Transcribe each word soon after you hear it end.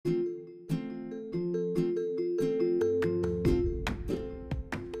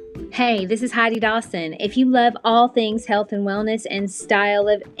Hey, this is Heidi Dawson. If you love all things health and wellness and style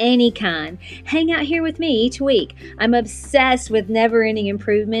of any kind, hang out here with me each week. I'm obsessed with never-ending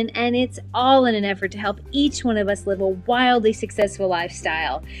improvement, and it's all in an effort to help each one of us live a wildly successful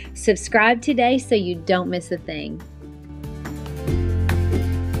lifestyle. Subscribe today so you don't miss a thing.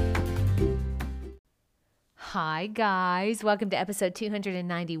 Hi, guys. Welcome to episode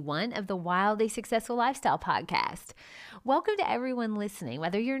 291 of the Wildly Successful Lifestyle Podcast. Welcome to everyone listening,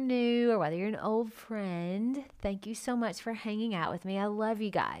 whether you're new or whether you're an old friend. Thank you so much for hanging out with me. I love you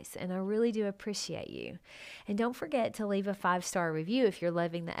guys, and I really do appreciate you. And don't forget to leave a 5-star review if you're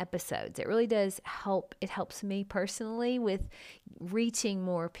loving the episodes. It really does help. It helps me personally with reaching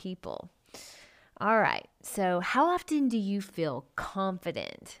more people. All right, so how often do you feel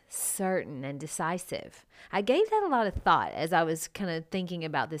confident, certain, and decisive? I gave that a lot of thought as I was kind of thinking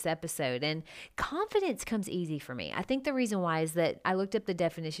about this episode, and confidence comes easy for me. I think the reason why is that I looked up the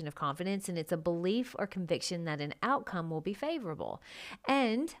definition of confidence, and it's a belief or conviction that an outcome will be favorable.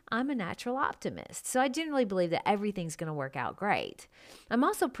 And I'm a natural optimist, so I generally believe that everything's going to work out great. I'm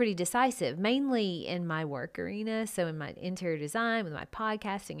also pretty decisive, mainly in my work arena, so in my interior design, with my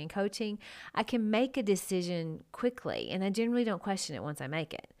podcasting and coaching, I can make a decision quickly, and I generally don't question it once I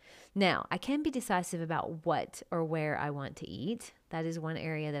make it. Now, I can be decisive about what or where I want to eat. That is one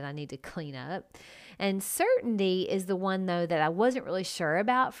area that I need to clean up. And certainty is the one, though, that I wasn't really sure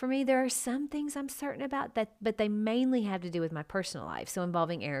about for me. There are some things I'm certain about, but they mainly have to do with my personal life, so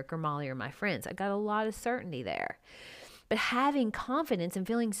involving Eric or Molly or my friends. I got a lot of certainty there. But having confidence and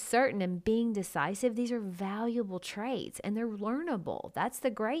feeling certain and being decisive, these are valuable traits, and they're learnable. That's the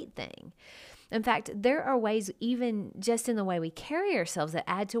great thing. In fact, there are ways, even just in the way we carry ourselves, that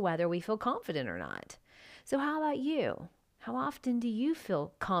add to whether we feel confident or not. So how about you? How often do you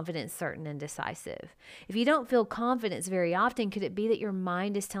feel confident, certain, and decisive? If you don't feel confidence very often, could it be that your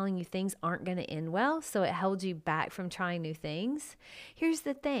mind is telling you things aren't going to end well, so it holds you back from trying new things? Here's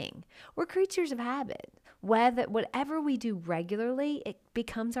the thing. We're creatures of habit. Whatever we do regularly, it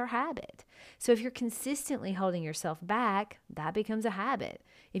becomes our habit. So if you're consistently holding yourself back, that becomes a habit.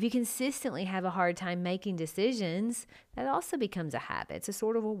 If you consistently have a hard time making decisions, that also becomes a habit. It's a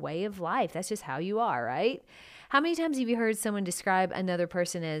sort of a way of life. That's just how you are, right? How many times have you heard someone describe another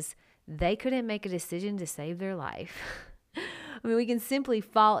person as they couldn't make a decision to save their life? I mean, we can simply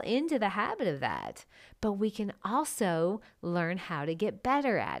fall into the habit of that, but we can also learn how to get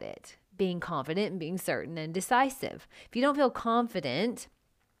better at it, being confident and being certain and decisive. If you don't feel confident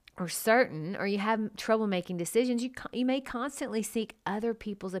or certain, or you have trouble making decisions, you may constantly seek other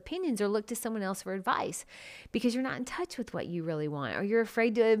people's opinions or look to someone else for advice because you're not in touch with what you really want, or you're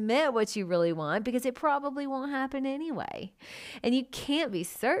afraid to admit what you really want because it probably won't happen anyway. And you can't be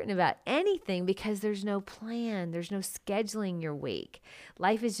certain about anything because there's no plan, there's no scheduling your week.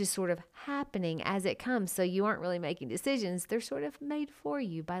 Life is just sort of happening as it comes, so you aren't really making decisions. They're sort of made for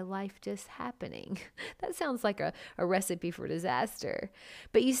you by life just happening. That sounds like a recipe for disaster.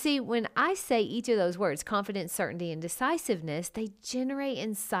 But you see, when I say each of those words, confidence, certainty, and decisiveness, they generate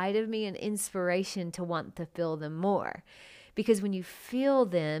inside of me an inspiration to want to feel them more. Because when you feel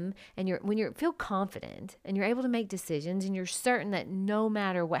them and when you feel confident and you're able to make decisions and you're certain that no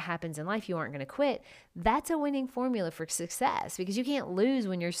matter what happens in life, you aren't going to quit, that's a winning formula for success, because you can't lose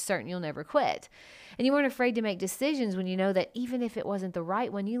when you're certain you'll never quit. And you weren't afraid to make decisions when you know that even if it wasn't the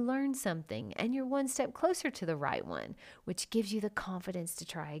right one, you learned something and you're one step closer to the right one, which gives you the confidence to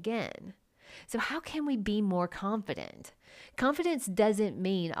try again. So how can we be more confident? Confidence doesn't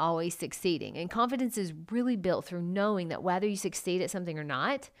mean always succeeding, and confidence is really built through knowing that whether you succeed at something or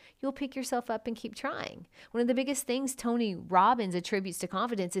not, you'll pick yourself up and keep trying. One of the biggest things Tony Robbins attributes to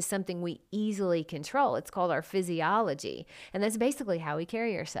confidence is something we easily control. It's called our physiology, and that's basically how we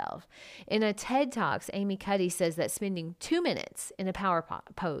carry ourselves. In a TED Talks, Amy Cuddy says that spending 2 minutes in a power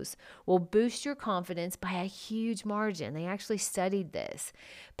pose will boost your confidence by a huge margin. They actually studied this.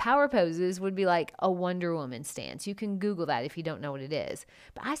 Power poses would be like a Wonder Woman stance. You can Google that if you don't know what it is.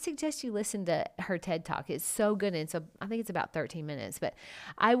 But I suggest you listen to her TED Talk. It's so good. And I think it's about 13 minutes. But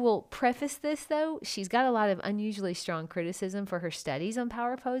I will preface this, though. She's got a lot of unusually strong criticism for her studies on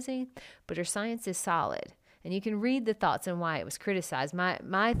power posing, but her science is solid. And you can read the thoughts on why it was criticized.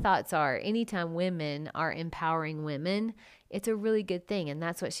 My thoughts are, anytime women are empowering women, it's a really good thing. And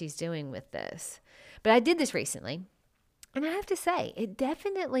that's what she's doing with this. But I did this recently. And I have to say, it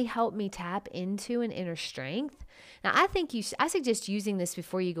definitely helped me tap into an inner strength. Now, I suggest using this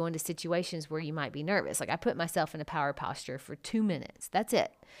before you go into situations where you might be nervous. Like, I put myself in a power posture for 2 minutes. That's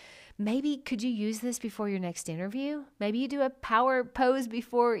it. Maybe could you use this before your next interview? Maybe you do a power pose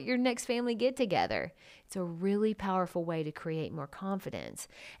before your next family get together. It's a really powerful way to create more confidence.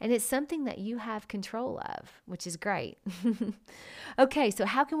 And it's something that you have control of, which is great. Okay, so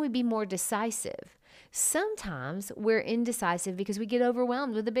how can we be more decisive? Sometimes we're indecisive because we get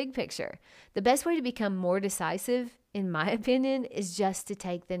overwhelmed with the big picture. The best way to become more decisive, in my opinion, is just to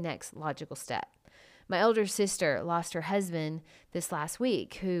take the next logical step. My older sister lost her husband this last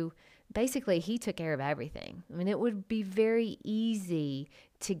week, who basically he took care of everything. I mean, it would be very easy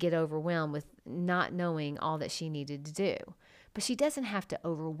to get overwhelmed with not knowing all that she needed to do. But she doesn't have to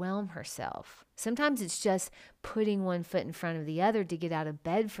overwhelm herself. Sometimes it's just putting one foot in front of the other to get out of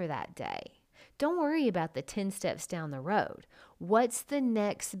bed for that day. Don't worry about the 10 steps down the road. What's the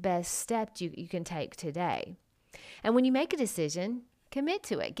next best step you can take today? And when you make a decision, commit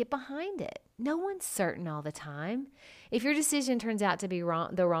to it. Get behind it. No one's certain all the time. If your decision turns out to be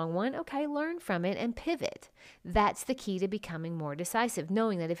the wrong one, okay, learn from it and pivot. That's the key to becoming more decisive,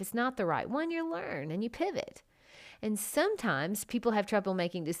 knowing that if it's not the right one, you learn and you pivot. And sometimes people have trouble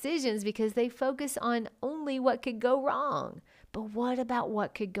making decisions because they focus on only what could go wrong. But what about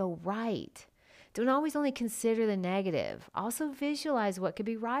what could go right? Don't always only consider the negative. Also visualize what could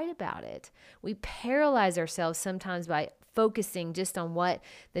be right about it. We paralyze ourselves sometimes by focusing just on what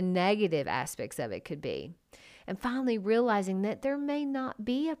the negative aspects of it could be. And finally, realizing that there may not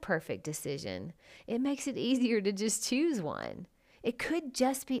be a perfect decision. It makes it easier to just choose one. It could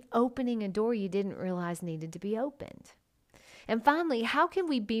just be opening a door you didn't realize needed to be opened. And finally, how can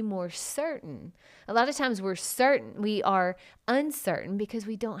we be more certain? A lot of times we are uncertain because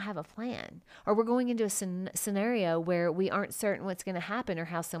we don't have a plan, or we're going into a scenario where we aren't certain what's going to happen or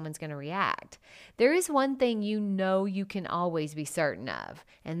how someone's going to react. There is one thing you can always be certain of,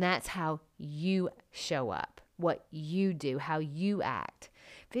 and that's how you show up, what you do, how you act.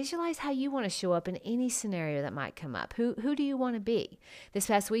 Visualize how you want to show up in any scenario that might come up. Who do you want to be? This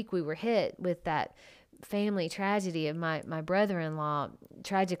past week, we were hit with that family tragedy of my brother-in-law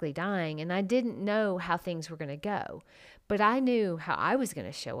tragically dying, and I didn't know how things were going to go, but I knew how I was going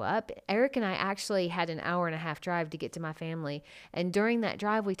to show up. Eric and I actually had an 1.5-hour drive to get to my family, and during that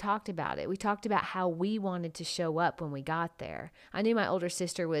drive we talked about it. We talked about how we wanted to show up when we got there. I knew my older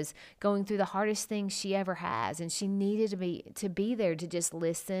sister was going through the hardest thing she ever has, and she needed to be there to just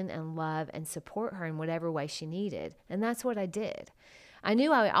listen and love and support her in whatever way she needed, and that's what I did. I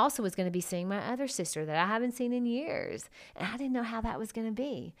knew I also was going to be seeing my other sister that I haven't seen in years, and I didn't know how that was going to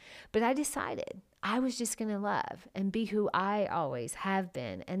be. But I decided I was just going to love and be who I always have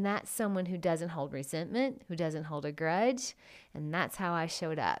been, and that's someone who doesn't hold resentment, who doesn't hold a grudge, and that's how I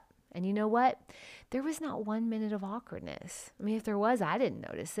showed up. And you know what? There was not 1 minute of awkwardness. I mean, if there was, I didn't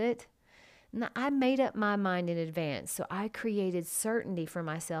notice it. I made up my mind in advance, so I created certainty for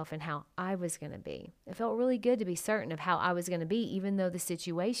myself in how I was going to be. It felt really good to be certain of how I was going to be, even though the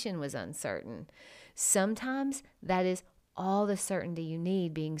situation was uncertain. Sometimes that is all the certainty you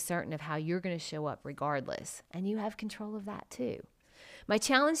need, being certain of how you're going to show up regardless, and you have control of that too. My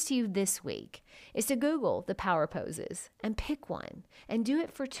challenge to you this week is to Google the power poses and pick one and do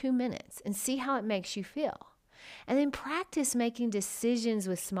it for 2 minutes and see how it makes you feel. And then practice making decisions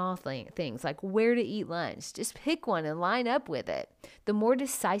with small things like where to eat lunch. Just pick one and line up with it. The more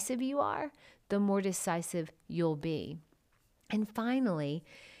decisive you are, the more decisive you'll be. And finally,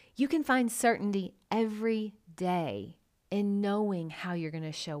 you can find certainty every day in knowing how you're going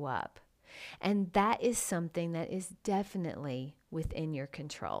to show up. And that is something that is definitely within your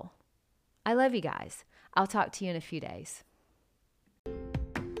control. I love you guys. I'll talk to you in a few days.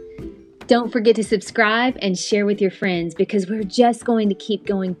 Don't forget to subscribe and share with your friends, because we're just going to keep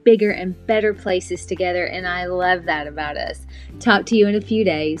going bigger and better places together, and I love that about us. Talk to you in a few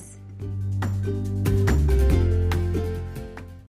days.